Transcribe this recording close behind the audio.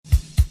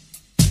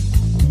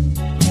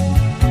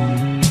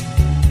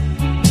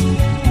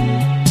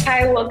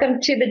welcome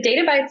to the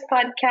Data Bites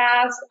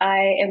podcast.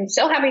 I am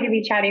so happy to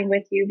be chatting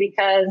with you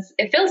because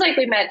it feels like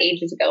we met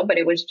ages ago, but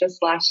it was just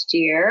last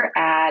year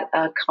at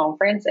a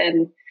conference.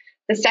 And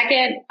the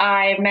second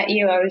I met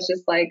you, I was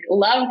just like,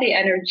 love the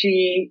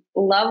energy,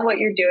 love what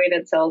you're doing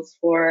at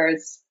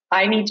Salesforce.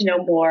 I need to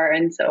know more.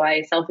 And so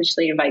I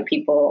selfishly invite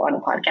people on a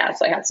podcast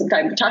so I have some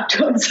time to talk to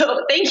them.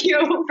 So thank you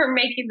for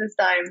making this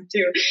time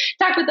to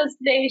talk with us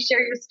today,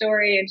 share your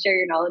story, and share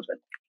your knowledge with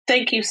us.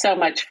 Thank you so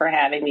much for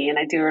having me. And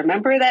I do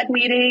remember that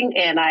meeting,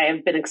 and I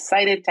have been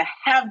excited to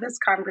have this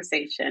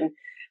conversation.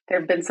 There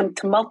have been some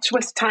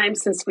tumultuous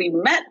times since we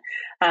met,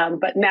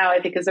 but now I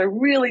think is a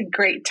really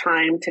great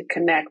time to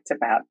connect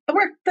about the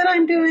work that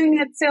I'm doing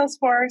at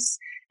Salesforce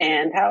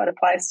and how it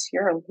applies to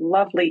your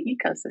lovely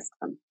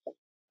ecosystem.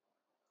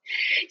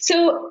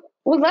 So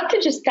would love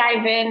to just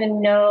dive in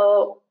and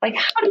know, like,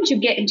 how did you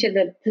get into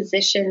the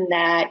position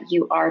that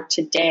you are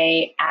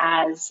today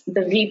as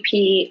the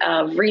VP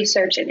of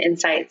Research and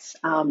Insights?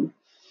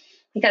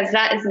 Because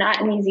that is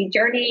not an easy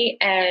journey.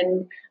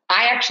 And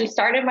I actually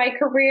started my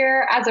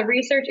career as a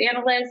research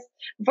analyst.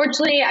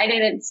 Unfortunately, I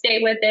didn't stay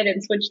with it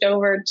and switched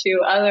over to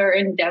other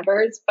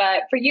endeavors.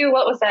 But for you,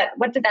 what was that?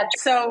 What did that?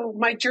 So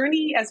my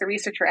journey as a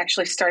researcher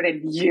actually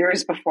started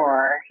years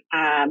before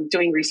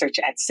doing research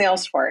at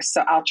Salesforce.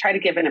 So I'll try to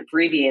give an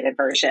abbreviated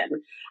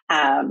version.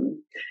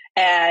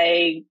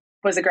 I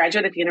was a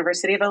graduate of the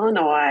University of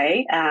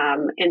Illinois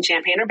in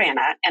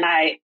Champaign-Urbana, and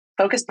I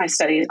focused my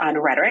studies on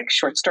rhetoric,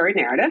 short story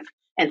narrative,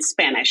 and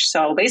Spanish.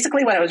 So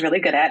basically what I was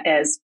really good at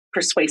is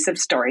persuasive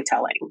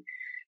storytelling.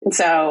 And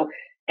so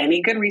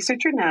any good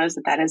researcher knows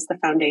that that is the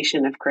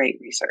foundation of great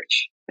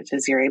research, which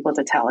is you're able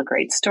to tell a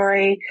great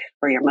story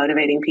where you're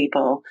motivating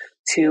people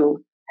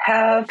to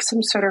have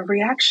some sort of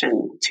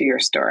reaction to your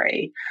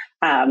story.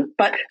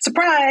 But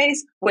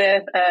surprise,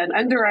 with an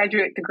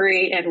undergraduate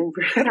degree in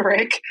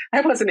rhetoric,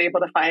 I wasn't able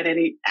to find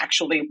any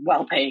actually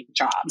well-paying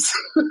jobs.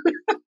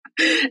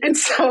 And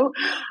so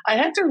I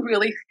had to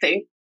really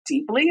think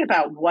deeply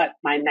about what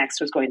my next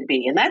was going to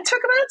be. And that took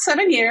about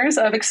 7 years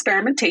of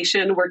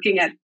experimentation, working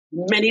at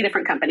many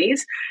different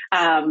companies,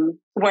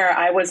 where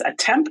I was a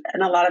temp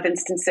in a lot of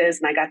instances,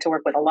 and I got to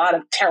work with a lot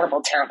of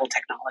terrible, terrible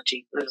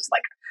technology. It was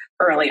like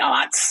early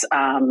aughts,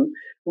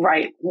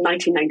 right,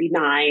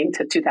 1999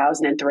 to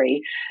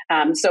 2003.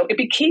 So it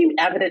became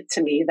evident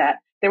to me that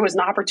there was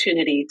an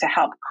opportunity to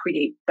help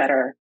create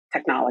better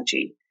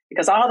technology.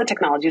 Because all the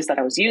technologies that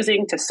I was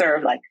using to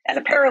serve, like as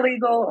a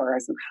paralegal or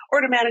as an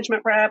order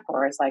management rep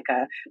or as like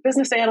a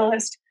business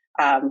analyst,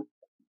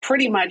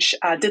 pretty much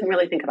didn't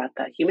really think about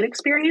the human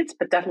experience,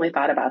 but definitely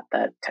thought about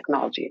the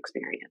technology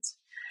experience.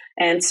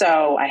 And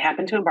so I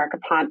happened to embark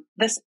upon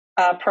this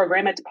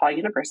program at DePaul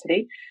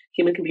University,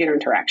 Human-Computer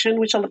Interaction,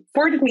 which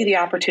afforded me the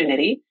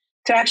opportunity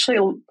to actually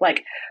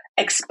like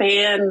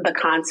expand the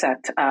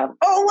concept of,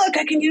 oh, look,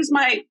 I can use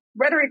my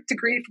rhetoric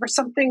degree for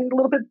something a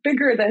little bit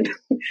bigger than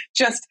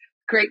just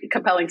great,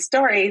 compelling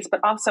stories,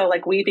 but also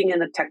like weaving in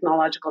the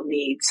technological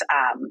needs.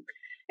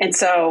 And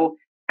so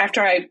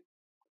after I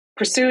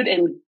pursued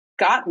and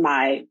got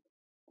my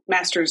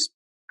master's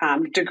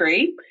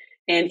degree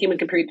in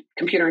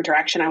human-computer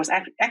interaction, I was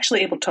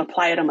actually able to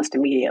apply it almost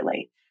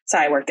immediately. So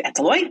I worked at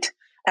Deloitte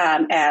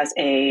as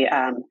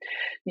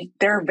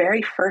their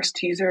very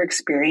first user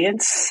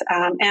experience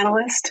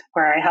analyst,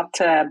 where I helped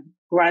to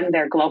run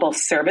their global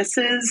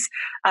services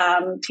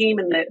team.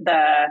 And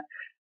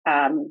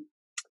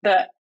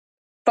the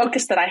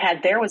focus that I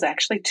had there was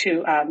actually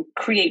to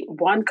create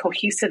one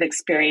cohesive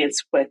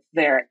experience with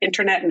their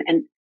internet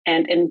and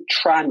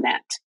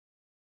intranet.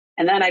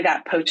 And then I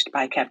got poached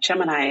by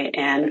Capgemini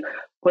and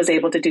was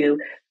able to do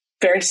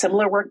very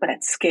similar work, but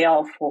at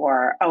scale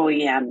for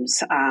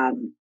OEMs,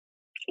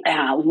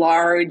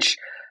 large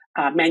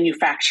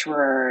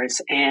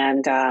manufacturers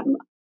and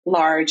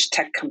large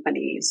tech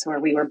companies, where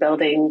we were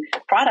building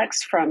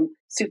products from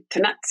soup to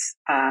nuts,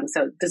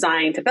 so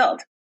design to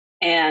build.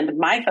 And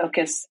my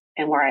focus,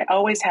 and where I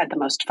always had the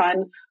most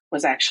fun,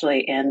 was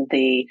actually in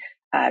the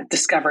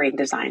discovery and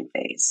design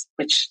phase,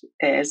 which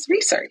is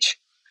research.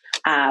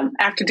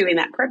 After doing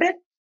that for a bit,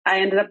 I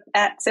ended up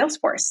at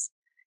Salesforce.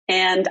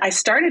 And I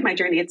started my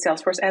journey at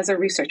Salesforce as a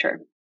researcher.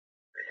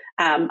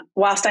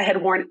 Whilst I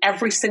had worn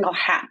every single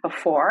hat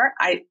before,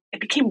 it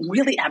became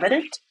really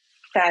evident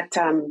that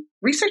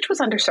research was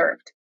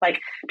underserved. Like,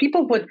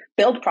 people would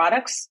build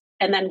products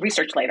and then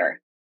research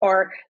later,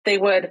 or they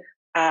would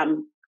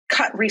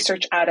cut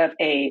research out of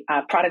a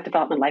product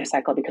development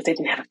lifecycle because they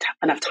didn't have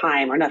enough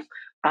time or enough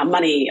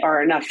money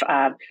or enough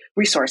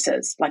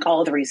resources, like all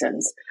of the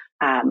reasons.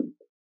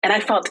 And I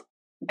felt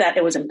that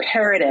it was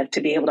imperative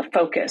to be able to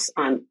focus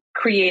on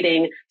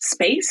creating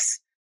space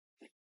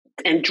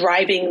and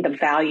driving the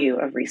value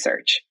of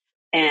research.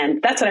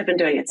 And that's what I've been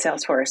doing at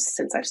Salesforce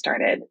since I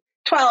started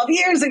 12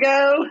 years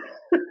ago.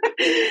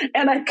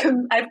 And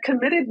I've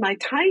committed my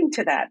time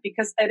to that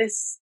because it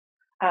is,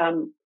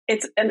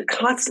 it's a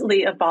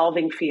constantly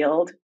evolving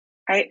field,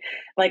 right?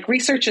 Like,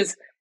 research is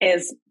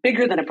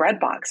bigger than a bread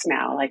box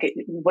now. Like,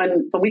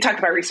 when we talked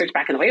about research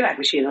back in the Wayback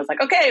Machine, it was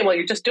like, okay, well,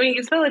 you're just doing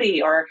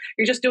usability or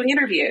you're just doing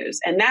interviews.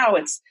 And now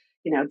it's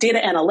data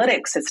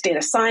analytics, it's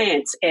data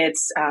science,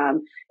 it's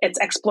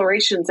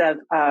explorations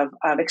of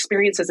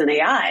experiences in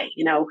AI.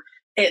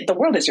 The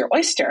world is your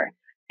oyster,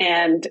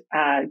 and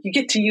you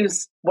get to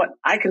use what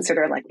I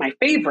consider like my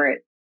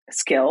favorite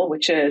skill,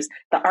 which is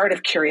the art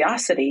of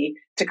curiosity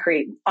to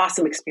create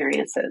awesome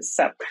experiences.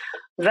 So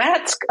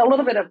that's a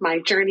little bit of my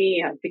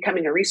journey of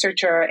becoming a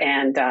researcher.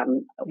 And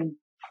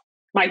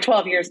my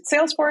 12 years at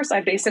Salesforce,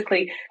 I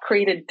basically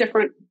created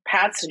different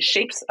paths and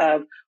shapes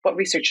of what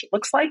research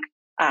looks like,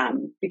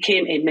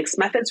 became a mixed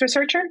methods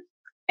researcher,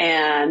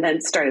 and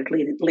then started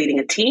leading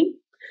a team.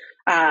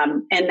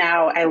 And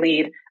now I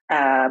lead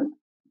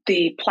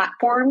the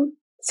platform,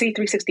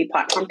 C360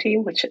 platform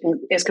team, which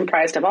is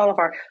comprised of all of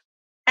our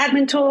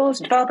admin tools,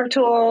 developer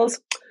tools,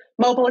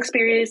 mobile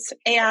experience,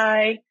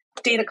 AI,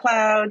 data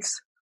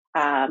clouds,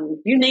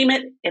 you name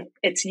it. If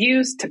it's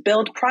used to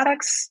build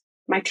products,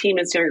 my team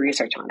is doing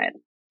research on it.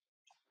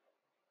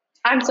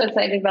 I'm so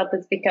excited about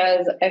this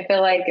because I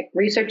feel like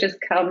research has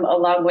come a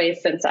long way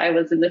since I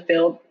was in the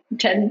field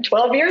 10,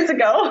 12 years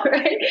ago,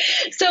 right?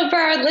 So for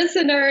our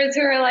listeners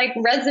who are like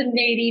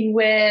resonating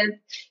with,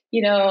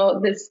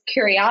 this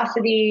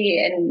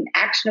curiosity and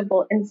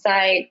actionable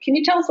insight, can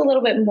you tell us a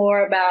little bit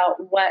more about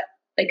what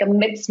like a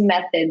mixed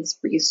methods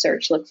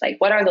research looks like?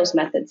 What are those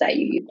methods that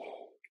you use?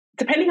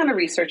 Depending on the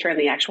researcher and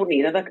the actual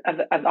need of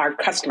our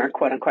customer,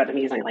 quote unquote, I'm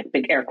using like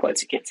big air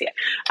quotes, you can't see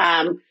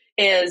it,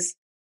 is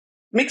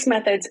mixed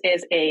methods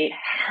is a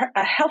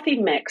healthy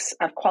mix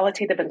of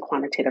qualitative and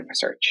quantitative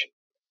research,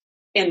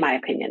 in my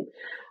opinion.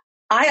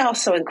 I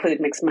also include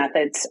mixed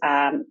methods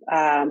in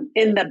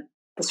the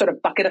sort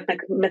of bucket of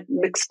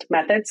mixed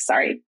methods.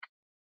 Sorry,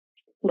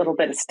 a little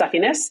bit of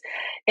stuffiness.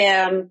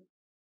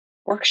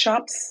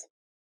 Workshops,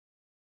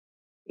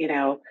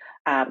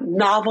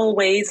 novel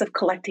ways of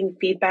collecting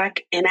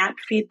feedback, in-app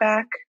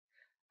feedback,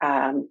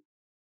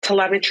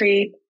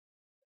 telemetry,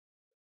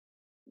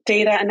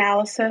 data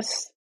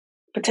analysis,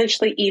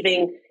 potentially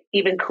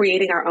even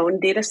creating our own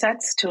data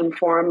sets to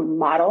inform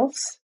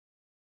models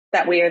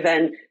that we are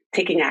then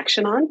taking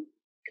action on.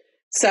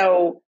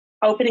 So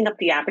opening up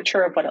the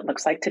aperture of what it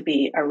looks like to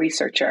be a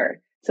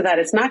researcher, so that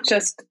it's not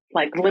just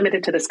like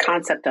limited to this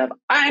concept of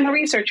I'm a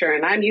researcher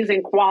and I'm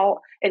using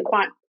qual and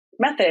quant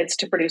methods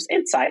to produce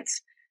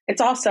insights.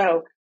 It's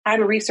also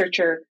I'm a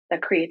researcher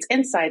that creates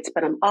insights,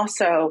 but I'm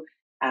also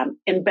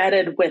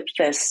embedded with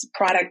this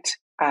product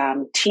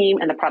team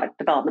and the product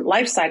development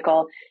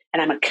lifecycle,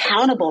 and I'm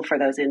accountable for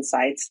those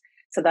insights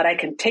so that I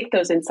can take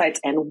those insights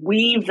and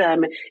weave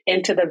them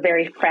into the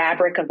very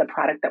fabric of the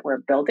product that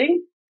we're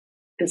building,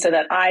 and so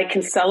that I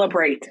can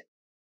celebrate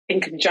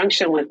in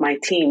conjunction with my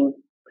team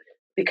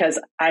because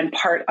I'm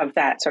part of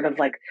that sort of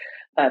like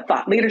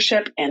thought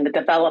leadership and the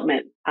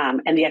development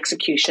and the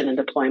execution and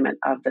deployment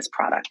of this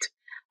product.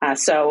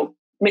 So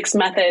mixed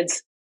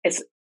methods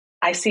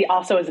I see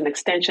also as an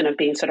extension of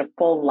being sort of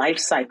full life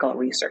cycle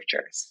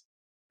researchers,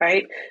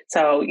 right?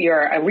 So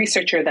you're a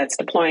researcher that's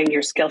deploying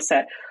your skill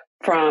set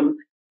from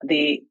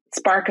the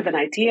spark of an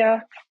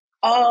idea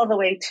all the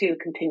way to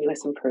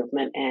continuous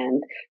improvement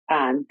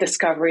and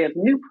discovery of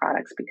new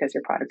products because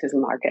your product is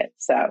in market.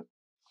 So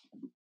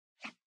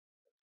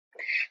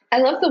I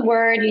love the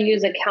word you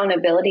use,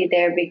 accountability,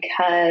 there,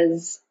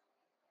 because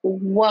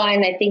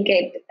one, I think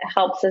it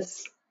helps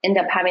us end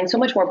up having so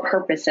much more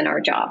purpose in our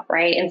job,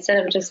 right?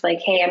 Instead of just like,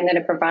 hey, I'm going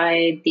to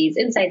provide these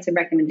insights and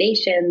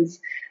recommendations,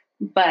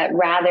 but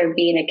rather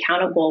being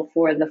accountable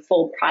for the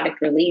full product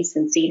release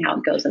and seeing how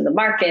it goes in the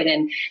market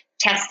and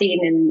testing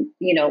and,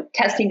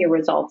 testing your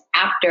results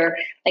after.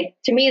 Like,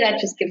 to me, that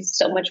just gives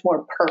so much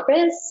more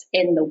purpose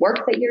in the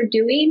work that you're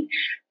doing.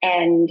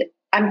 And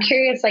I'm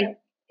curious, like,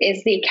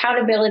 is the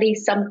accountability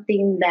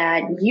something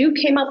that you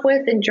came up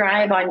with and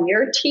drive on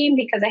your team?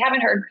 Because I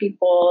haven't heard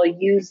people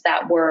use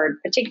that word,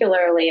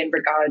 particularly in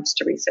regards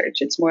to research.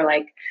 It's more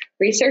like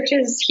research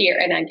is here.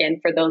 And again,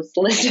 for those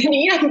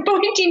listening, I'm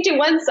pointing to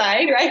one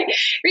side, right?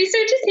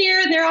 Research is here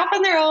and they're off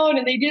on their own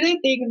and they do their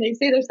thing and they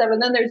say their stuff.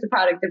 And then there's the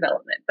product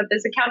development. But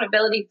this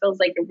accountability feels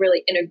like it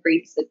really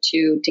integrates the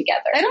two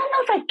together. I don't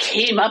know if I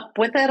came up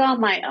with it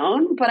on my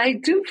own, but I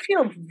do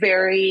feel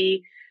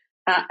very,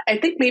 I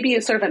think maybe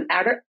it's sort of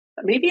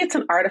maybe it's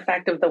an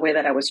artifact of the way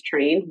that I was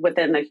trained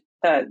within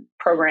the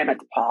program at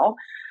DePaul,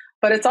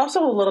 but it's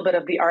also a little bit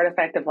of the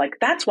artifact of like,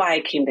 that's why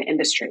I came to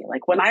industry.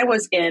 Like when I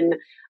was in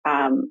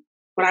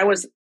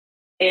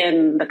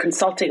the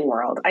consulting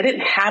world, I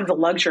didn't have the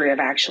luxury of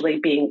actually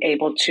being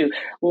able to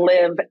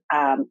live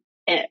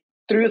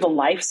through the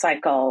life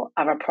cycle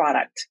of a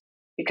product,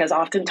 because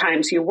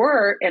oftentimes you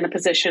were in a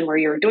position where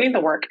you were doing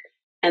the work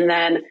and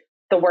then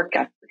the work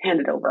got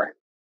handed over.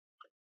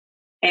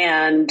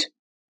 And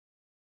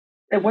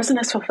it wasn't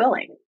as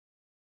fulfilling,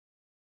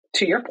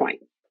 to your point.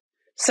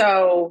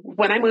 So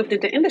when I moved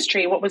into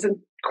industry, what was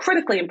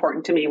critically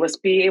important to me was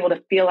be able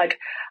to feel like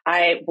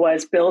I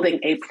was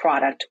building a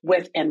product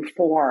with and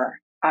for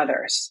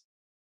others.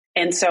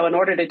 And so in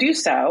order to do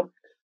so,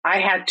 I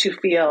had to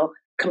feel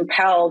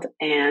compelled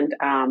and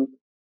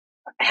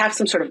have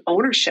some sort of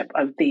ownership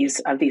of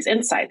these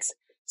insights.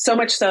 So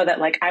much so that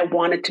like I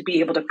wanted to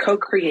be able to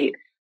co-create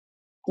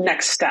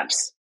next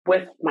steps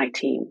with my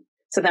team.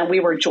 So then we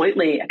were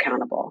jointly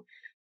accountable.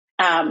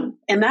 And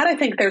that, I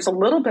think there's a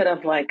little bit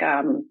of like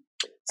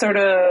sort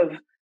of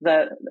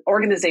the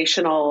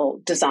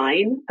organizational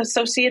design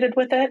associated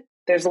with it.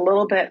 There's a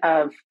little bit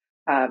of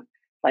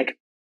like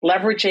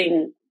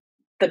leveraging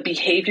the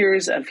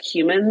behaviors of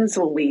humans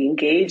when we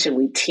engage and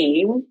we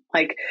team.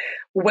 Like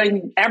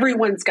when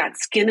everyone's got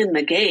skin in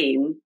the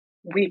game,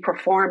 we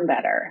perform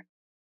better.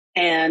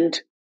 And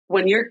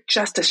when you're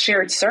just a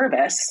shared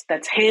service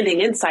that's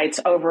handing insights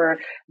over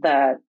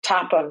the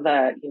top of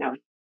the,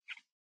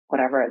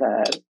 whatever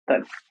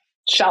the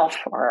shelf,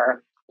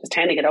 or just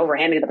handing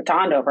the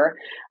baton over,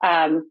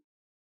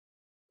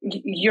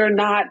 you're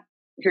not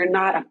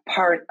a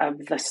part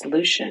of the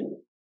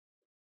solution.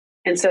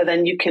 And so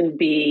then you can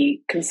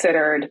be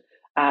considered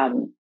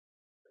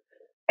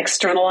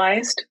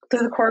externalized to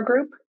the core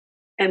group.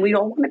 And we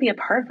all want to be a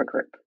part of a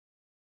group.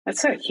 That's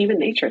sort of human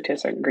nature to a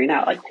certain degree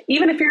now. Like,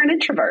 even if you're an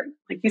introvert,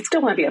 like, you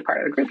still want to be a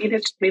part of the group. You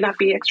just may not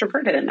be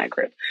extroverted in that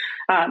group.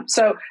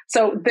 So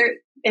they're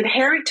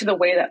inherent to the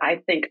way that I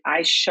think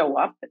I show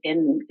up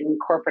in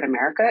corporate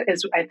America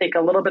is, I think,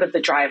 a little bit of the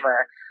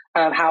driver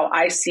of how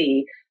I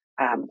see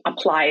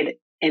applied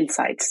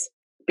insights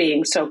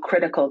being so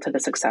critical to the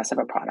success of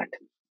a product.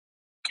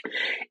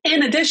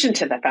 In addition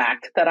to the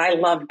fact that I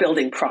love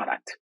building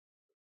product.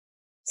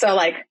 So,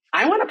 like,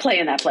 I want to play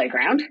in that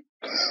playground.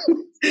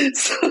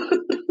 So,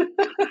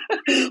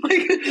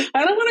 like,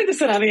 I don't want to just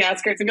sit on the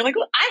outskirts and be like,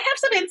 well, I have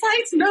some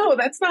insights. No,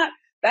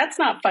 that's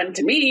not fun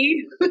to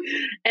me.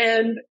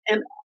 And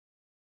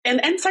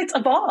insights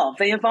evolve.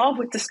 They evolve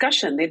with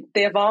discussion.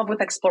 They evolve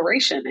with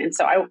exploration. And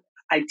so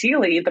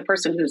ideally, the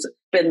person who's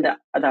been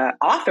the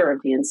author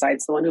of the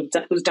insights, the one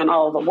who's done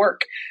all of the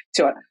work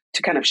to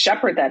kind of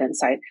shepherd that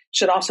insight,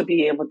 should also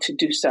be able to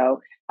do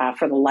so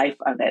for the life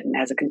of it, and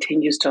as it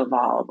continues to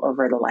evolve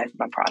over the life of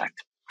a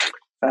product.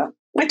 So,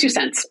 my 2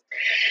 cents.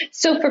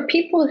 So for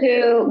people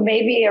who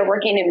maybe are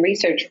working in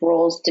research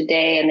roles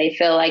today and they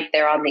feel like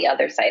they're on the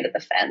other side of the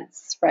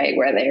fence, right,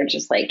 where they're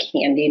just like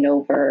handing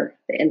over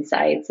the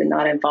insights and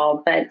not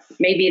involved, but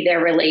maybe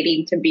they're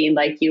relating to being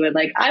like you and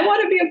like, I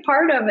want to be a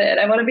part of it.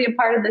 I want to be a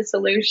part of the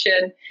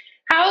solution.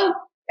 How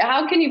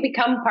can you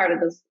become part of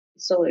the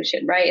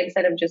solution, right?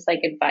 Instead of just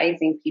like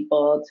advising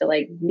people to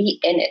like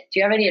be in it. Do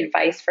you have any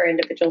advice for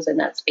individuals in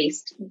that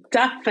space?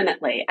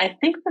 Definitely. I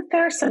think that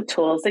there are some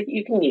tools that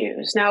you can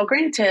use. Now,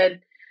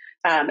 granted,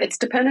 it's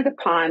dependent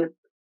upon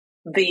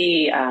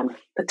the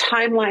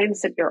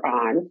timelines that you're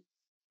on,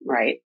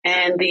 right?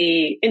 And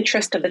the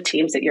interest of the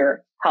teams that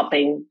you're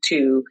helping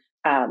to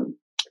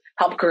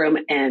help groom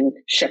and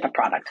ship a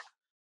product.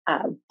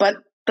 But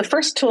the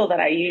first tool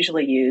that I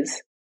usually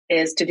use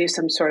is to do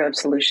some sort of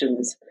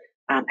solutions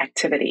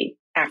activity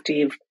after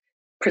you've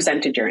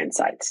presented your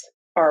insights,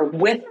 or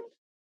with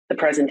the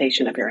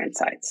presentation of your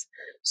insights.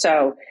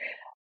 So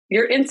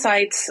your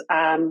insights,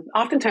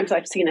 oftentimes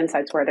I've seen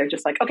insights where they're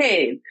just like,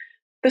 okay,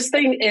 this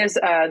is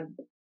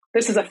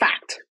a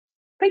fact.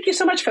 Thank you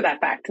so much for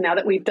that fact. Now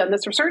that we've done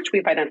this research,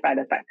 we've identified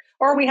a fact.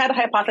 Or we had a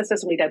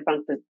hypothesis and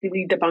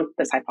we debunked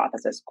this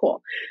hypothesis.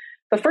 Cool.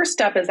 The first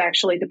step is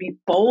actually to be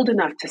bold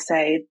enough to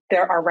say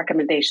there are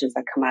recommendations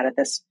that come out of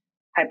this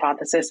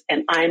hypothesis,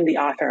 and I'm the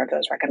author of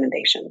those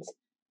recommendations.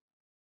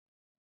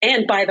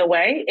 And by the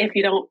way, if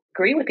you don't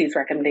agree with these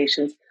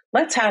recommendations,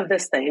 let's have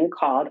this thing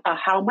called a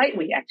how might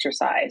we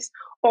exercise,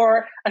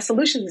 or a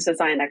solutions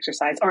design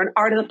exercise, or an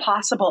art of the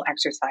possible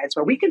exercise,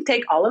 where we can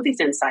take all of these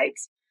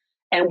insights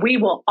and we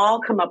will all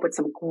come up with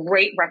some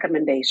great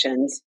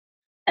recommendations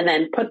and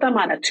then put them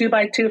on a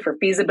 2x2 for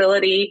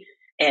feasibility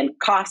and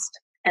cost,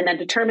 and then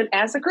determine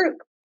as a group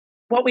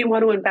what we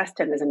want to invest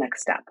in as a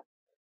next step.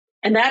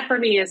 And that for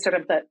me is sort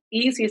of the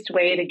easiest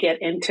way to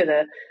get into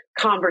the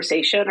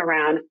conversation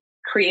around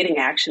creating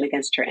action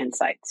against your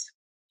insights.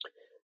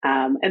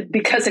 And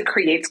because it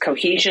creates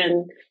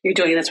cohesion, you're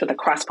doing this with a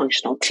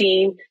cross-functional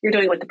team, you're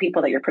doing it with the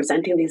people that you're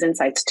presenting these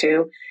insights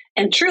to.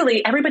 And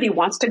truly, everybody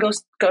wants to go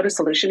to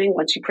solutioning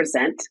once you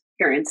present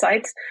your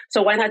insights.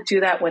 So why not do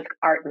that with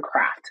art and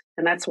craft?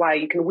 And that's why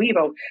you can weave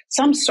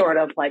some sort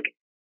of like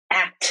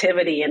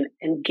activity and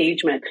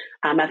engagement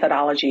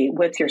methodology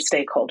with your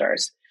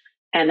stakeholders.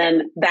 And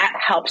then that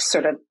helps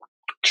sort of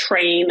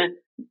train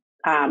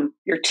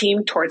your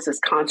team towards this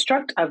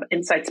construct of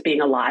insights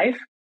being alive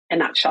and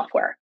not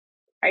shelfware,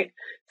 right?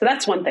 So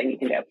that's one thing you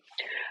can do.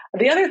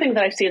 The other thing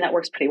that I've seen that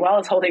works pretty well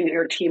is holding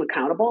your team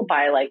accountable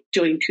by like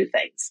doing 2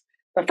 things.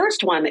 The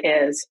first one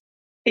is,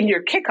 in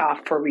your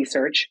kickoff for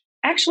research,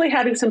 actually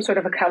having some sort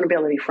of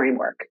accountability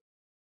framework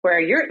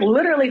where you're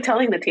literally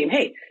telling the team,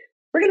 hey,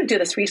 we're going to do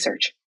this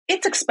research.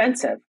 It's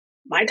expensive.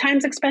 My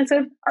time's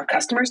expensive, our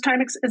customers'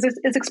 time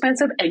is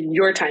expensive, and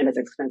your time is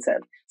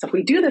expensive. So if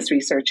we do this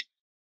research,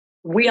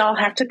 we all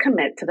have to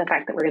commit to the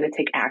fact that we're going to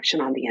take action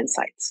on the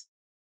insights.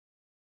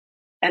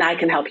 And I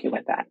can help you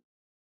with that.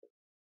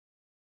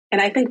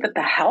 And I think that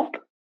the help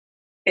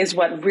is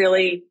what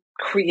really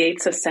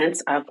creates a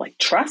sense of like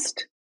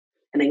trust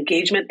and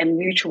engagement and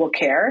mutual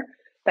care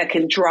that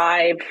can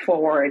drive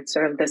forward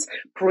sort of this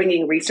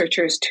bringing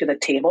researchers to the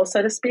table,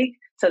 so to speak,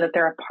 so that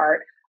they're a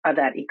part of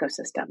that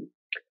ecosystem.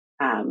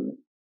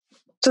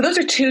 So those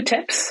are two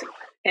tips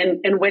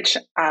in which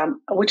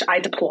I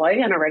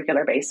deploy on a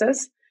regular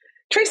basis.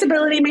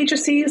 Traceability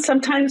matrices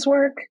sometimes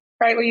work,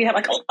 right? Where you have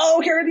like,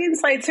 oh, here are the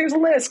insights, here's a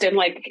list, and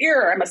like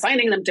here I'm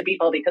assigning them to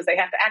people because they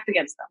have to act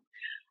against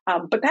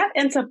them. But that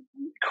ends up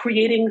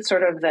creating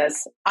sort of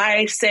this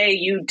I say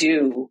you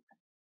do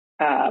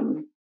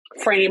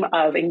frame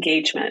of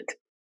engagement,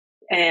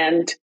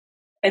 and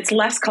it's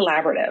less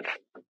collaborative.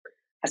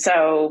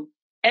 So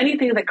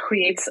anything that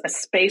creates a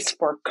space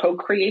for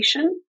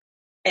co-creation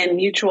and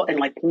mutual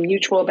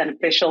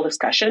beneficial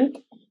discussion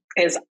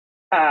is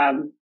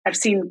I've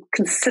seen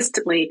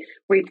consistently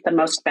reap the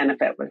most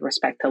benefit with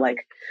respect to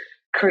like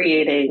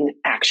creating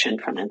action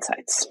from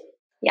insights.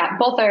 Yeah,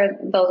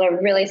 those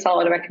are really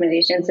solid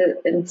recommendations,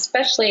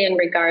 especially in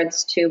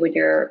regards to when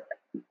you're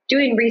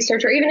doing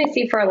research, or even I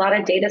see for a lot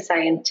of data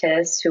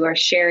scientists who are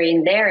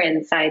sharing their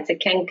insights. It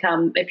can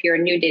come, if you're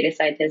a new data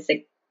scientist,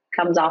 it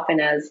comes often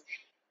as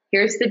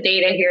here's the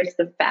data, here's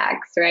the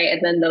facts, right?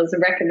 And then those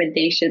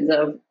recommendations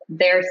of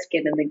their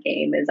skin in the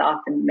game is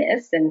often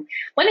missed. And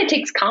when it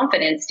takes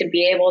confidence to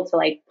be able to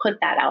like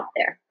put that out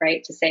there,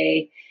 right? To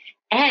say,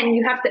 and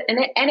you have to,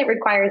 and it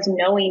requires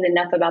knowing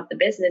enough about the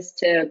business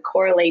to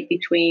correlate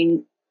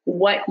between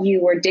what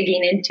you were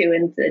digging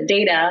into the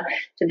data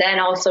to then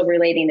also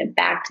relating it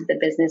back to the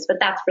business. But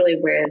that's really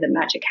where the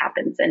magic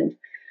happens. And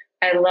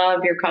I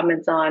love your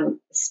comments on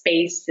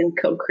space and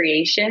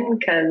co-creation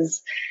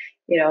because,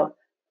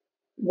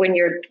 when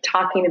you're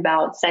talking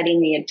about setting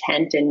the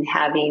intent and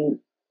having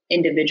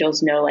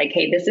individuals know like,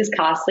 hey, this is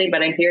costly,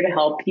 but I'm here to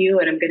help you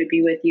and I'm going to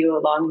be with you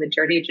along the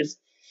journey. It just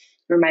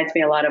reminds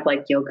me a lot of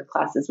like yoga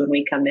classes when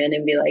we come in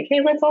and be like,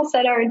 hey, let's all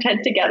set our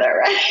intent together,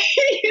 right?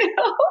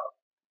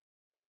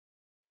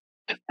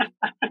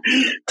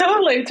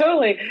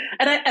 Totally.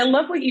 And I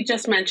love what you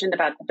just mentioned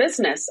about the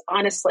business.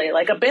 Honestly,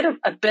 like a bit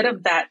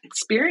of that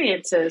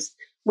experience is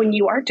when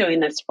you are doing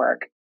this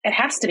work, it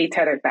has to be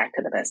tethered back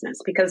to the business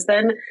because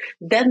then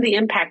the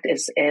impact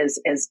is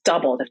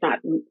doubled, if not,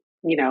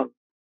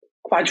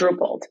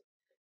 quadrupled.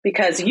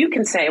 Because you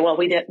can say, well,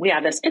 we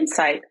have this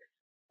insight.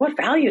 What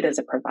value does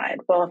it provide?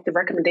 Well, if the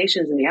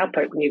recommendations and the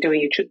output when you're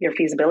doing your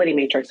feasibility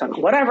matrix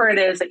on whatever it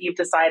is that you've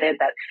decided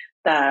that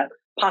the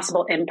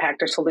possible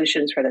impact or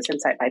solutions for this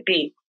insight might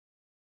be,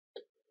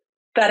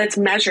 that it's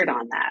measured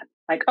on that.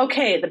 Like,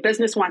 okay, the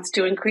business wants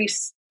to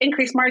increase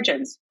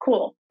margins.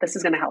 Cool. This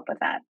is going to help with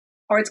that.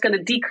 Or it's going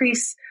to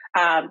decrease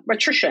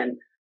attrition,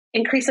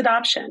 increase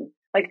adoption.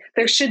 Like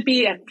there should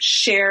be a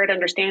shared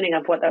understanding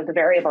of what of the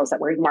variables that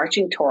we're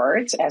marching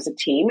towards as a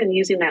team, and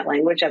using that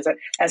language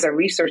as a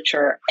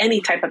researcher,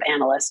 any type of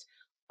analyst,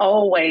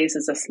 always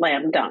is a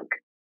slam dunk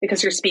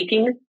because you're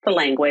speaking the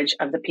language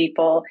of the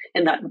people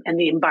and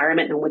the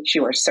environment in which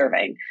you are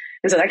serving.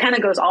 And so that kind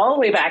of goes all the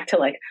way back to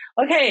like,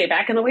 okay,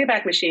 back in the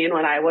Wayback Machine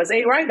when I was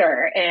a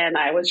writer and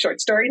I was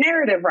short story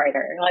narrative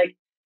writer. Like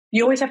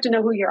you always have to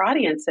know who your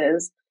audience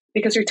is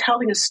because you're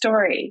telling a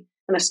story.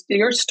 And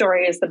your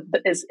story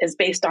is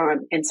based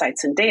on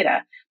insights and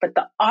data, but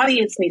the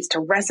audience needs to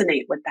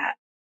resonate with that.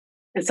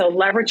 And so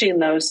leveraging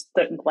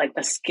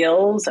the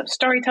skills of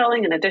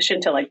storytelling in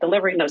addition to like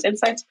delivering those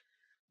insights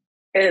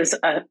is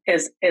a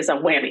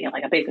whammy,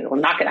 like a big, will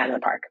knock it out of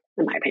the park,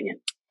 in my opinion.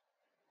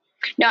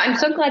 No, I'm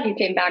so glad you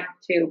came back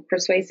to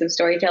persuasive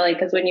storytelling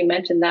because when you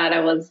mentioned that, I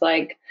was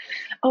like,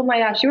 oh my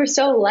gosh, you were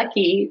so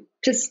lucky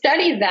to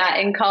study that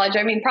in college.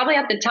 I mean, probably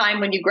at the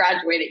time when you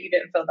graduated, you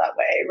didn't feel that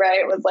way, right?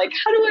 It was like,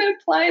 how do I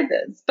apply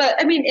this?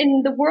 But I mean,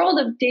 in the world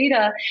of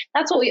data,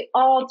 that's what we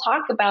all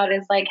talk about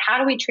is like, how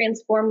do we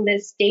transform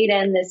this data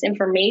and this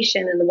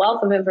information and the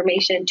wealth of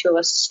information into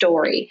a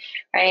story,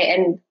 right?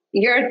 And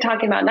you're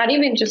talking about not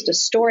even just a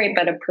story,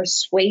 but a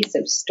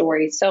persuasive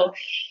story. So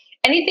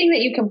anything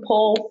that you can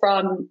pull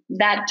from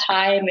that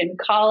time in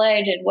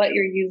college and what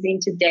you're using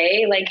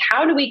today, like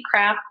how do we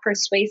craft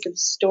persuasive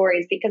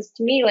stories? Because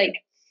to me, like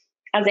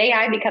as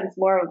AI becomes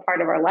more of a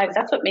part of our lives,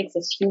 that's what makes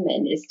us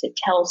human is to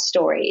tell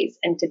stories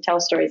and to tell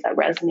stories that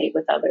resonate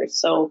with others.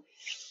 So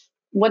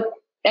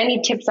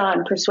any tips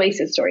on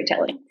persuasive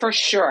storytelling? For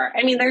sure.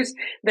 I mean, there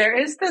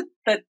is the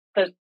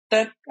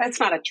that's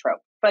not a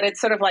trope, but it's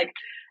sort of like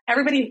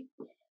everybody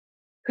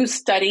who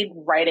studied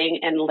writing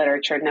and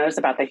literature knows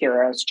about the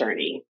hero's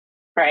journey,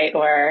 right?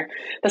 Or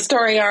the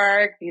story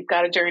arc, you've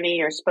got a journey,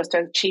 you're supposed to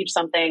achieve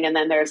something, and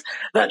then there's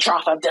the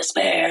trough of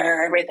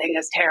despair, everything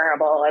is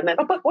terrible. And then,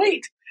 oh, but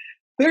wait,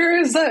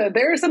 there's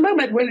a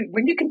moment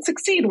when you can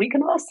succeed, we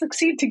can all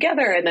succeed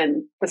together, and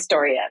then the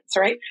story ends,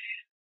 right?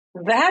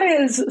 That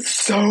is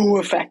so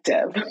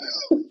effective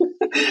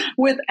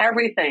with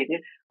everything.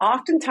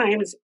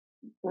 Oftentimes,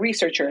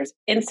 researchers,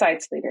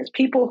 insights leaders,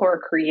 people who are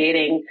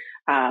creating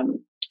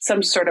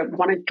some sort of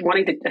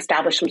wanting to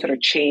establish some sort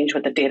of change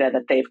with the data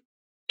that they've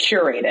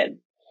curated,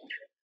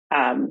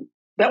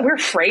 that we're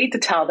afraid to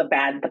tell the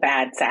bad,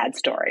 sad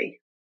story,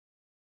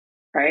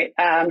 right?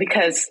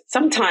 Because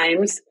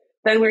sometimes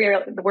then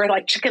we're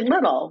like Chicken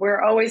Little.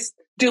 We're always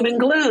doom and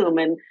gloom,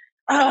 and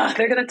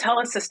they're going to tell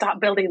us to stop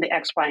building the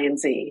X, Y, and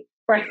Z,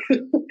 right?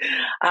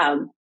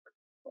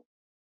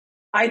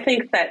 I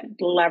think that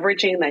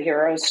leveraging the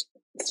hero's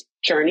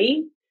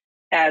journey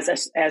as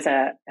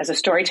a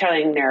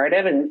storytelling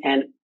narrative,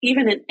 and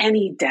even in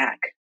any deck,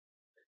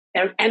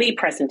 any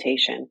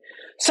presentation.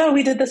 So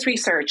we did this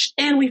research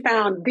and we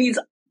found these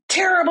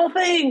terrible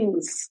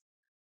things.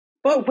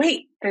 But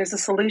wait, there's a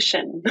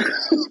solution.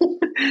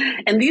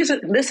 And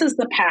this is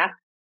the path.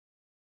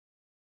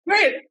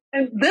 Right.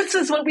 And this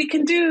is what we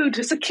can do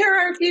to secure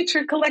our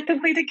future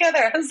collectively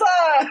together.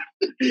 Huzzah!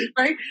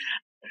 Right.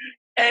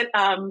 And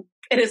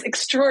it is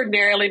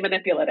extraordinarily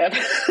manipulative.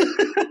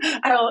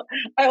 I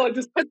will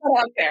just put that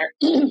out there.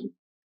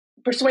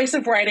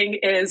 Persuasive writing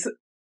is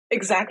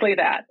exactly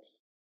that.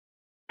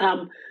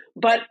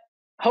 But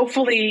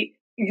hopefully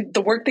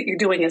the work that you're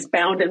doing is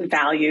bound in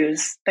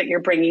values that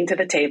you're bringing to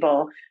the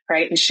table,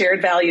 right? And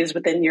shared values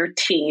within your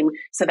team,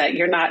 so that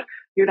you're not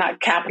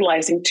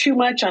capitalizing too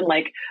much on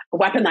like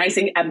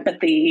weaponizing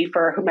empathy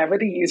for whomever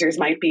the users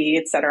might be,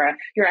 et cetera.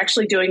 You're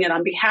actually doing it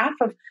on behalf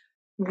of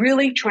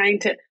really trying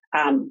to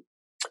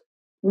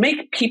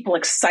make people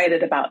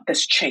excited about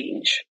this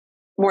change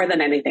more than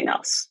anything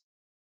else,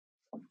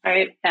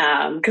 right?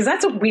 Because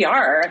that's what we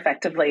are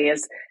effectively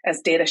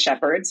as data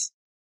shepherds.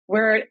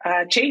 We're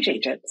change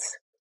agents.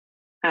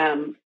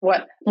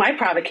 What my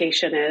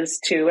provocation is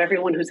to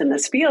everyone who's in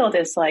this field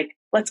is like,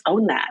 let's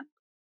own that,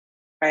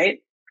 right?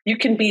 You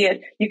can be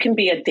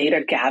a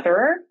data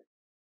gatherer,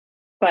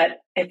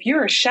 but if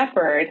you're a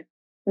shepherd,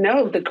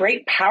 know the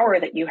great power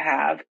that you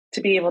have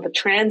to be able to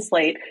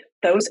translate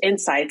those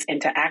insights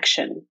into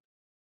action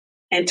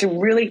and to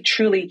really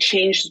truly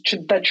change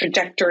the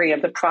trajectory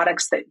of the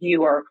products that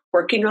you are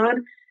working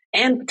on,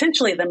 and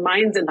potentially the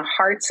minds and the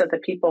hearts of the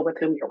people with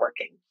whom you're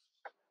working.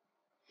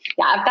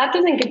 Yeah, if that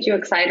doesn't get you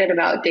excited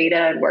about data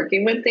and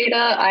working with data,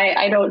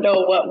 I don't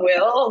know what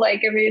will.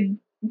 Like, I mean,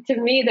 to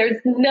me,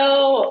 there's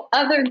no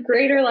other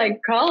greater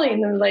like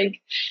calling than like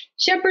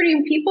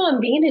shepherding people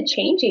and being a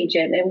change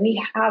agent. And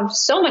we have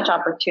so much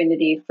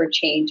opportunity for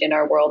change in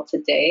our world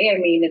today. I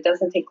mean, it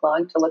doesn't take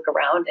long to look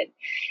around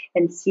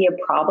and see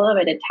a problem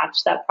and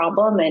attach that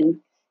problem. And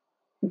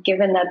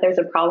given that there's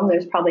a problem,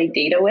 there's probably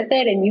data with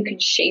it, and you can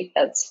shape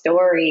that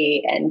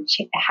story and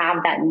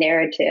have that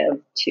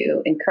narrative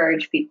to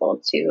encourage people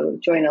to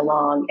join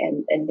along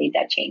and lead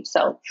that change.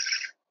 So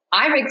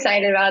I'm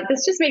excited about it.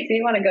 This just makes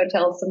me want to go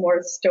tell some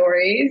more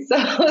stories. So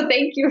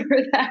thank you for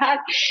that.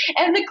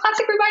 And the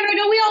classic reminder, I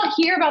know we all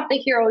hear about the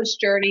hero's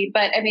journey,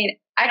 but I mean,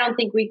 I don't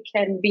think we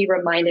can be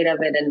reminded of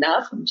it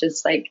enough,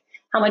 just like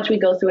how much we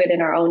go through it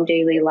in our own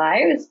daily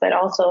lives, but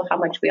also how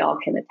much we all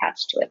can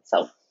attach to it.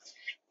 So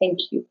thank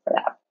you for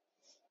that.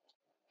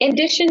 In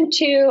addition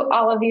to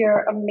all of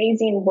your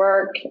amazing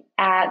work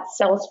at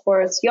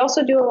Salesforce, you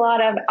also do a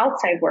lot of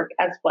outside work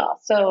as well.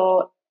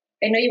 So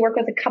I know you work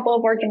with a couple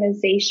of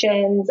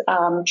organizations,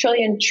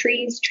 Trillion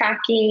Trees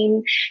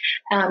Tracking,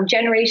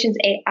 Generations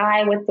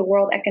AI with the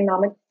World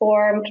Economic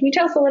Forum. Can you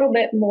tell us a little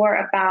bit more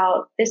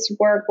about this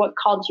work, what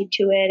called you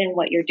to it, and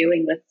what you're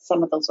doing with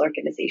some of those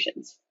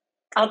organizations?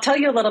 I'll tell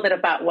you a little bit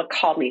about what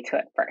called me to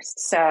it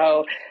first.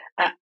 So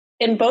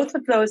in both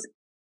of those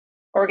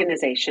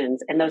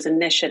organizations and those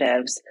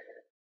initiatives,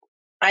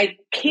 I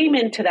came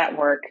into that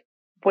work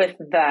with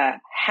the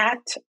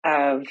hat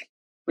of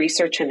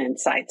research and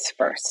insights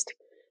first,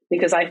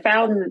 because I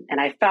found and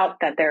I felt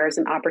that there is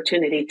an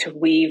opportunity to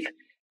weave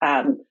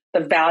the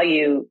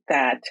value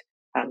that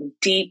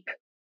deep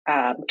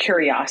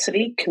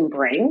curiosity can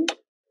bring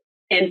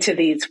into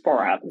these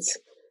forums.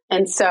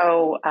 And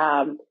so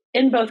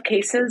in both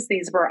cases,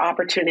 these were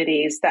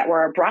opportunities that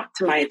were brought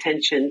to my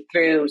attention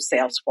through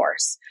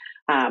Salesforce.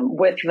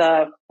 With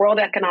the World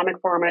Economic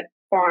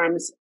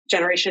Forum's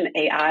Generation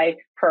AI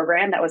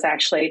program, that was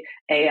actually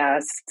a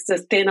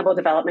sustainable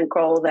development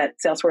goal that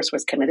Salesforce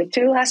was committed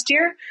to last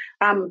year.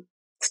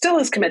 Still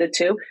is committed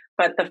to,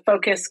 but the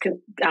focus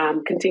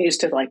continues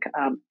to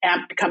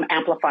become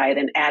amplified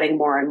and adding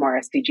more and more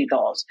SDG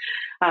goals.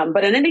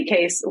 But in any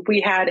case,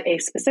 we had a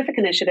specific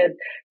initiative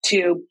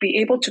to be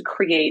able to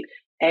create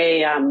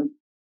a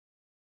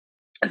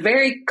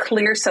very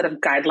clear set of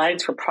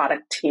guidelines for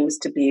product teams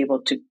to be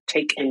able to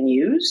take and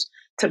use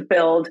to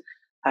build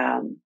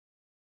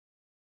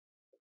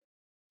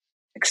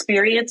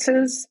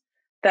experiences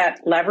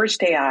that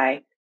leveraged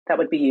AI that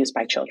would be used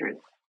by children.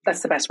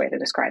 That's the best way to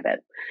describe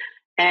it.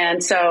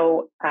 And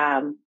so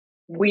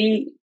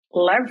we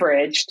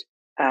leveraged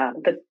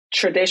the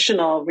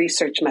traditional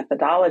research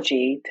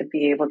methodology to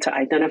be able to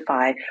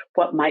identify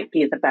what might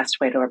be the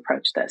best way to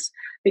approach this.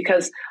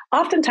 Because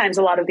oftentimes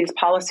a lot of these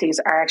policies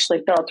are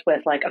actually built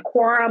with like a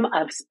quorum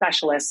of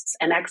specialists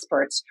and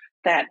experts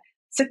that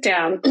sit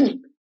down,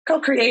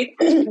 co-create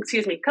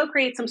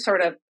some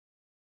sort of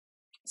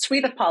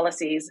suite of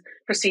policies,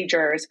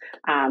 procedures,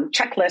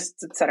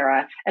 checklists, et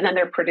cetera, and then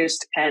they're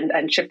produced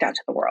and shipped out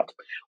to the world.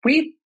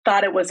 We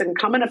thought it was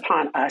incumbent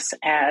upon us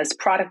as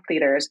product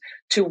leaders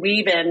to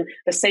weave in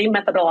the same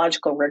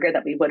methodological rigor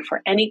that we would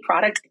for any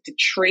product, to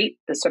treat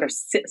the sort of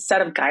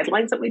set of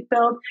guidelines that we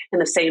build in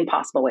the same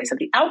possible way. So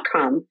the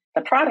outcome,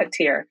 the product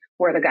here,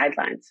 were the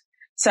guidelines.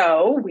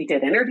 So we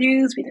did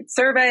interviews, we did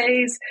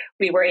surveys,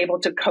 we were able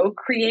to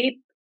co-create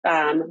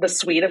the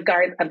suite of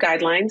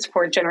guidelines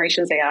for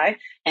Generations AI,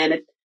 and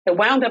it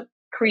wound up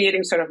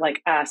creating sort of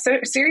like a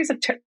series of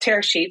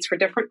tear sheets for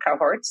different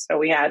cohorts. So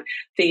we had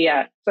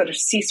the sort of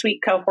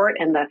C-suite cohort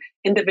and the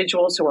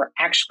individuals who were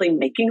actually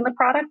making the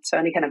product, so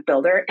any kind of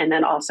builder, and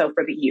then also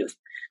for the youth,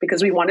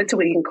 because we wanted to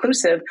be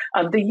inclusive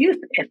of the youth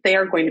if they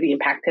are going to be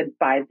impacted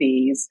by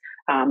these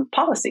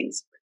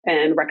policies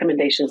and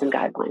recommendations and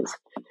guidelines.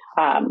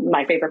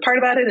 My favorite part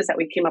about it is that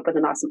we came up with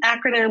an awesome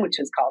acronym, which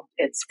is called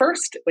It's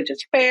FIRST, which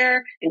is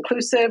fair,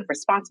 inclusive,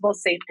 responsible,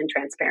 safe, and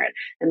transparent.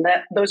 And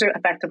those are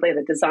effectively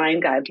the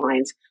design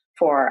guidelines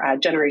for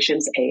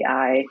Generations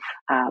AI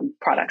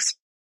products,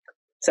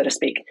 so to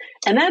speak.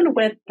 And then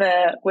with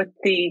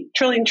the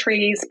Trillion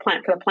Trees,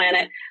 Plant for the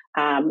Planet,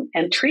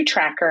 and Tree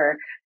Tracker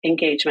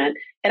engagement,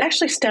 it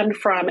actually stemmed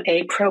from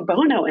a pro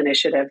bono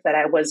initiative that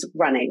I was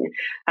running.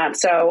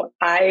 So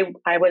I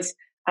was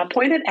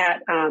appointed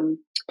at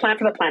Plant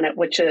for the Planet,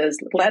 which is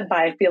led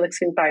by Felix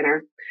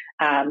Finkbeiner,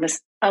 this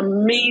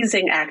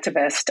amazing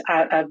activist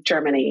out of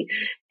Germany,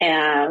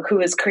 who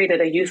has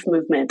created a youth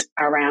movement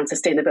around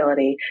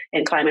sustainability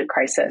and climate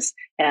crisis,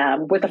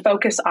 with a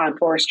focus on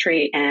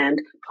forestry and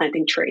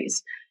planting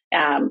trees.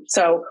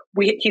 So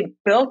he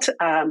built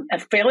a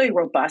fairly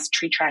robust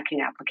tree tracking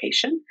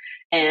application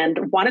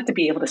and wanted to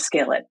be able to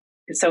scale it.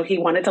 So he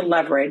wanted to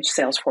leverage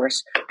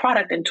Salesforce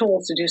product and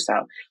tools to do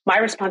so. My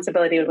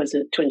responsibility was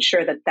to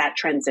ensure that that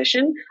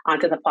transition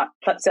onto the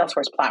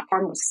Salesforce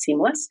platform was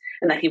seamless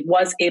and that he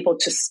was able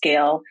to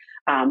scale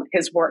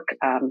his work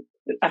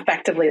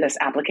effectively, this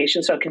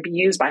application, so it could be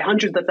used by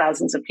hundreds of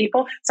thousands of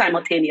people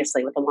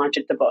simultaneously with the launch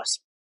at Davos.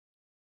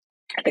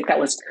 I think that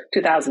was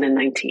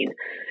 2019.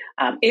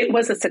 It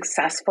was a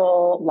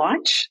successful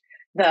launch.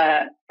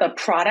 The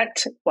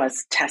product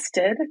was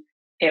tested.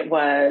 It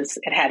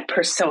had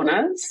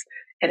personas.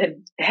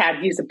 It had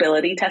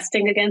usability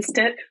testing against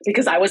it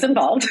because I was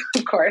involved,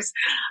 of course.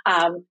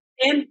 And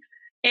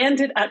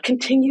it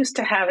continues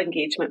to have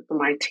engagement from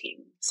my team.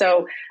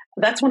 So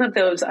that's one of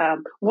those,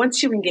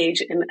 once you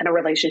engage in a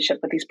relationship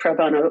with these pro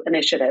bono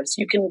initiatives,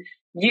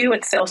 you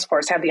at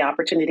Salesforce have the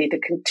opportunity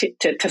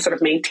to sort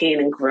of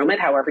maintain and groom it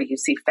however you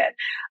see fit.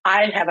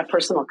 I have a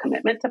personal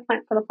commitment to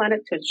Plant for the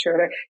Planet to ensure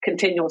their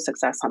continual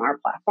success on our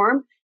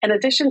platform, in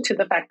addition to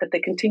the fact that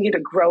they continue to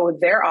grow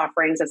their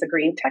offerings as a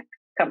green tech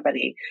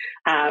company.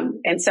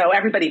 And so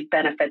everybody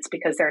benefits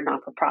because they're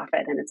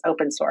not-for-profit and it's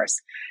open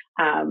source.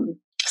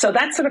 So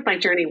that's sort of my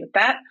journey with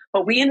that.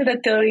 What we ended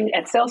up doing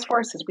at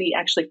Salesforce is we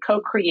actually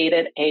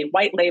co-created a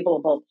white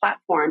labelable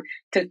platform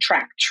to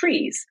track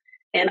trees.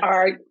 And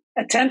our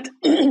attempt,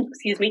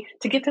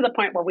 to get to the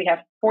point where we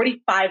have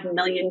 45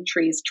 million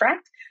trees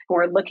tracked, and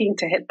we're looking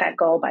to hit that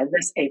goal by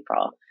this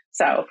April.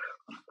 So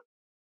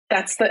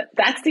that's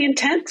the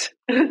intent.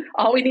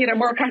 All we need are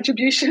more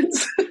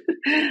contributions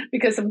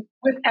because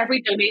with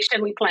every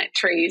donation, we plant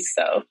trees.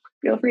 So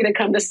feel free to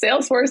come to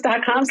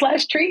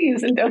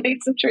salesforce.com/trees and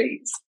donate some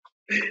trees.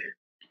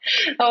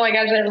 Oh my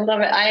gosh, I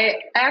love it.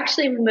 I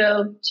actually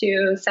moved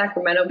to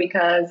Sacramento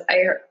because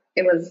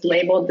it was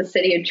labeled the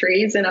city of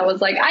trees, and I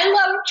was like, I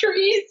love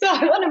trees, so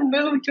I want to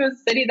move to a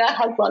city that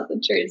has lots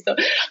of trees. So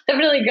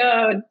definitely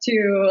go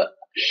to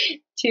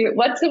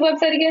what's the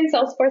website again?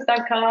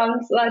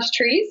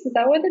 Salesforce.com/trees. Is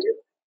that what it is?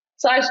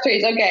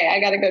 /trees. Okay, I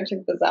got to go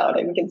check this out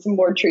and get some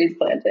more trees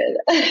planted.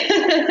 And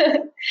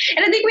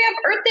I think we have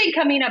Earth Day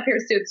coming up here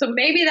soon, so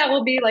maybe that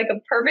will be like a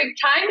perfect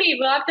timing.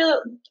 We'll have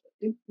to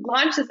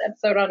launch this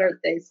episode on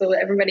Earth Day so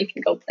everybody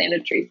can go plant a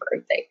tree for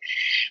Earth Day.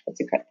 That's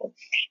incredible.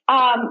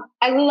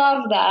 I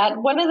love that.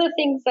 One of the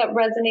things that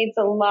resonates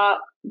a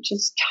lot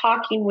just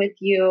talking with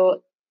you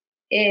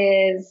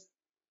is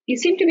you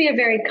seem to be a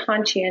very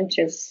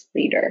conscientious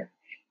leader.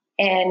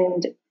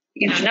 And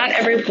not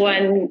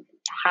everyone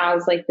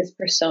has like this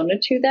persona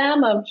to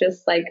them of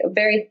just like a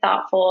very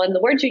thoughtful, and the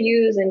words you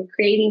use and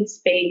creating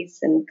space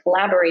and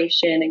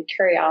collaboration and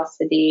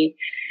curiosity.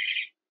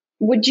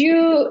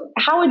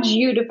 How would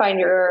you define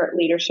your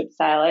leadership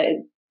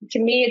style? To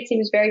me, it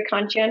seems very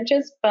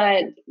conscientious,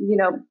 but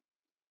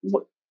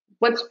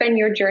what's been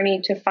your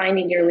journey to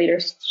finding your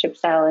leadership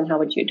style, and how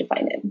would you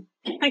define it?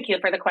 Thank you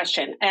for the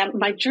question.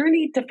 My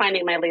journey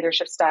defining my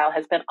leadership style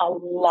has been a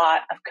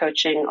lot of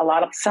coaching, a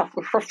lot of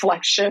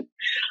self-reflection,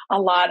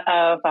 a lot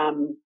of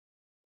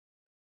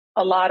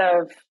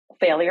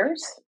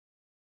failures,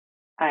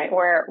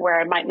 where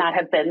I might not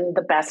have been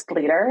the best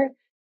leader,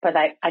 but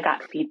I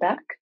got feedback.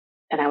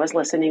 And I was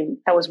listening.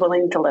 I was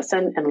willing to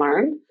listen and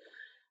learn.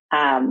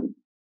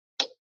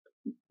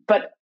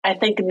 But I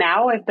think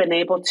now I've been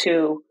able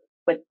to,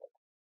 with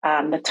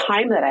the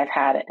time that I've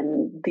had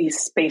in these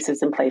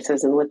spaces and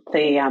places, and with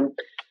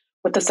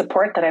the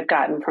support that I've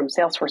gotten from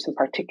Salesforce in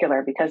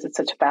particular, because it's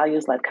such a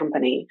values-led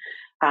company,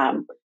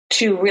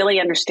 to really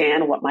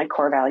understand what my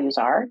core values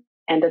are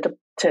and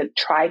to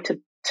try to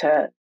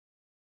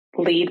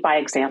lead by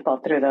example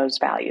through those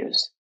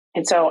values.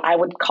 And so I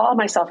would call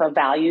myself a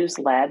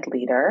values-led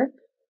leader.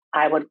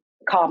 I would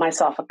call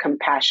myself a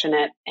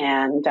compassionate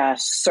and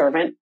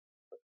servant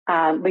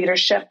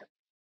leadership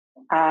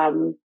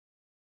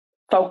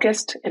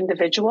focused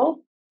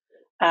individual.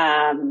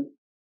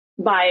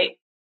 my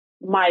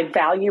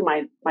value,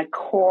 my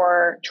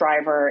core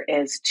driver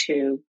is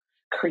to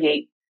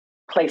create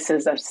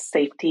places of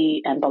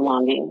safety and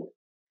belonging.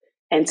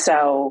 And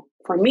so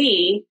for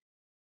me,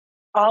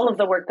 all of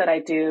the work that I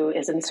do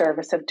is in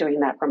service of doing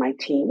that for my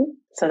team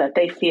so that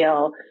they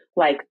feel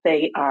like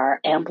they are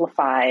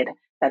amplified,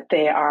 that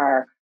they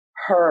are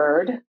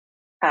heard,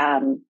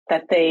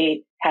 that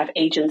they have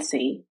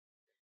agency,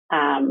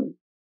 and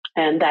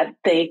that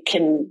they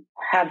can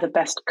have the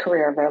best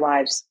career of their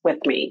lives with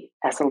me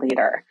as a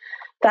leader.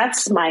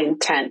 That's my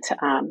intent,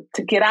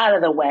 to get out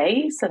of the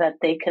way so that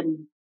they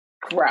can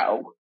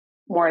grow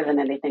more than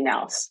anything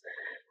else.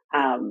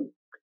 And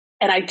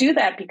I do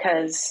that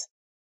because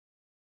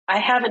I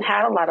haven't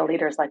had a lot of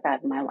leaders like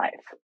that in my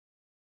life.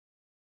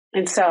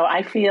 And so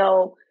I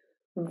feel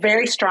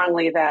very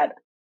strongly that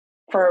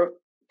for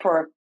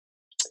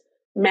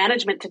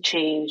management to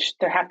change,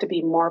 there have to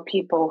be more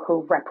people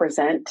who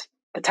represent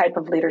the type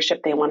of leadership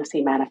they want to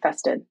see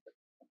manifested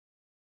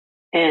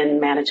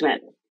in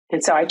management.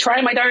 And so I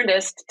try my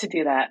darndest to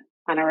do that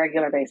on a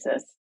regular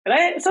basis.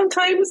 And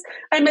sometimes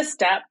I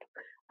misstep,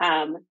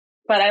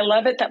 but I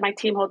love it that my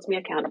team holds me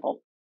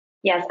accountable.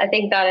 Yes, I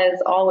think that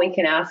is all we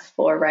can ask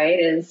for, right?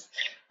 Is,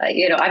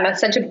 I'm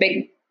such a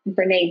big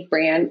Brene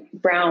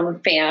Brown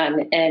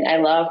fan, and I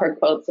love her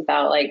quotes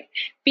about like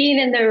being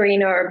in the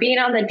arena or being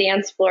on the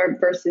dance floor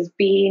versus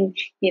being,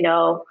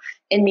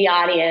 in the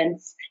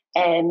audience.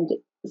 And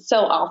so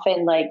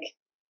often, like,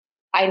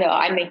 I know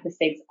I make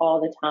mistakes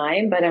all the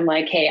time, but I'm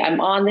like, hey, I'm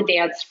on the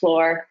dance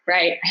floor,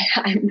 right?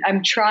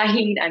 I'm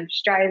trying, I'm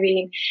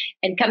striving,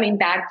 and coming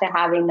back to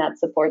having that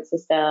support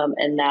system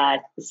and that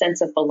sense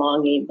of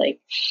belonging.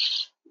 Like,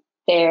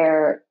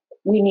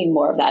 we need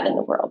more of that in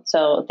the world.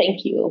 So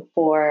thank you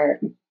for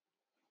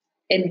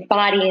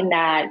embodying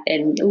that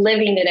and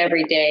living it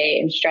every day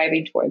and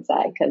striving towards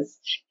that, because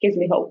it gives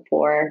me hope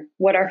for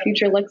what our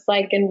future looks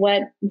like and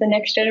what the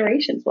next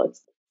generations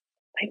looks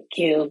like. Thank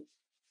you.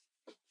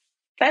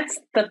 That's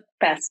the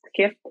best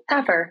gift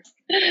ever.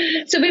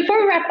 So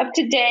before we wrap up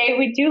today,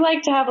 we do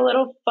like to have a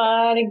little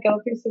fun and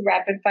go through some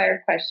rapid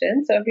fire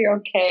questions. So if you're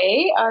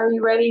okay, are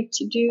you ready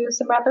to do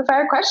some rapid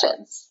fire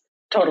questions?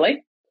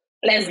 Totally.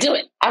 Let's do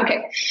it.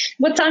 Okay.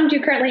 What song do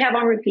you currently have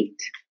on repeat?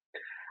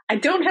 I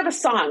don't have a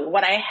song.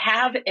 What I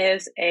have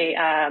is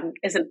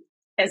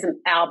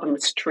an album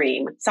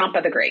stream,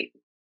 Sampa the Great.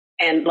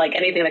 And like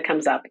anything that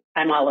comes up,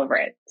 I'm all over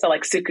it. So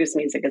like Suku's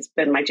music has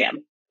been my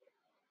jam.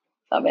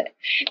 Love it.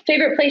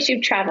 Favorite place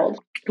you've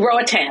traveled?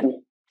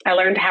 Roatan. I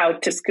learned how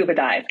to scuba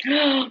dive.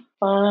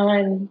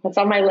 Fun. That's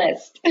on my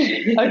list.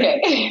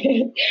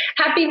 Okay.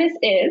 Happiness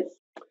is?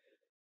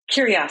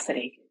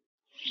 Curiosity.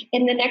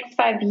 In the next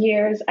 5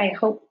 years, I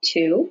hope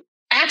to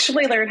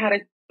actually learn how to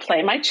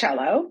play my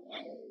cello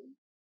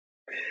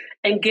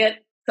and get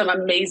some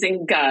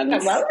amazing guns. I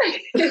love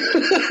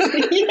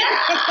it.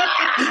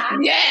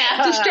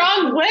 Yeah. To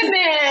strong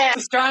women.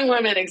 To strong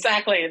women,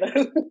 exactly.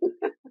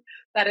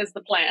 That is the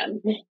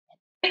plan.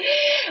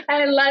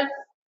 And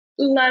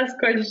last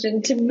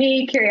question. To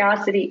me,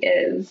 curiosity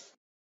is?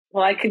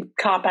 Well, I could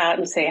cop out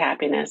and say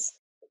happiness,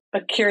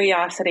 but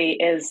curiosity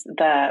is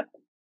the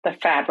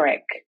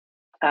fabric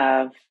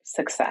of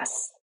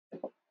success.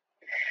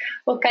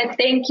 Well, guys,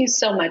 thank you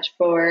so much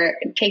for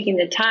taking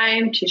the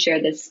time to share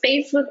this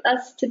space with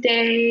us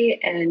today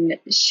and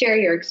share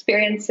your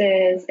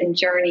experiences and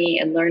journey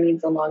and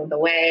learnings along the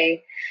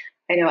way.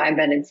 I know I've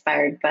been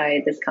inspired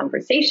by this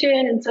conversation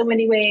in so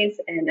many ways,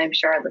 and I'm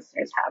sure our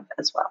listeners have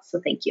as well. So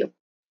thank you.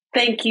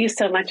 Thank you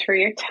so much for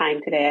your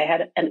time today. I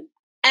had an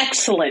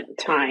excellent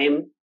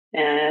time,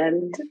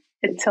 and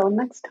until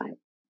next time.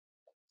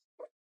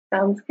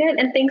 Sounds good.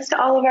 And thanks to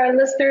all of our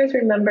listeners.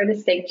 Remember to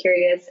stay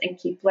curious and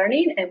keep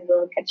learning, and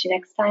we'll catch you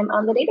next time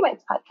on the Data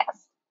Bites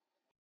podcast.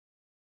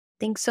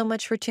 Thanks so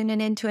much for tuning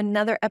in to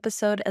another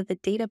episode of the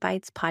Data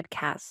Bites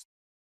podcast.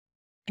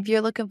 If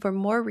you're looking for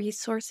more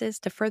resources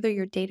to further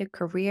your data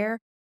career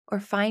or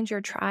find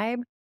your tribe,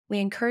 we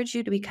encourage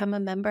you to become a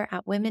member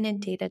at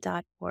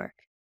womenindata.org.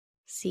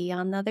 See you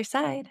on the other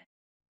side.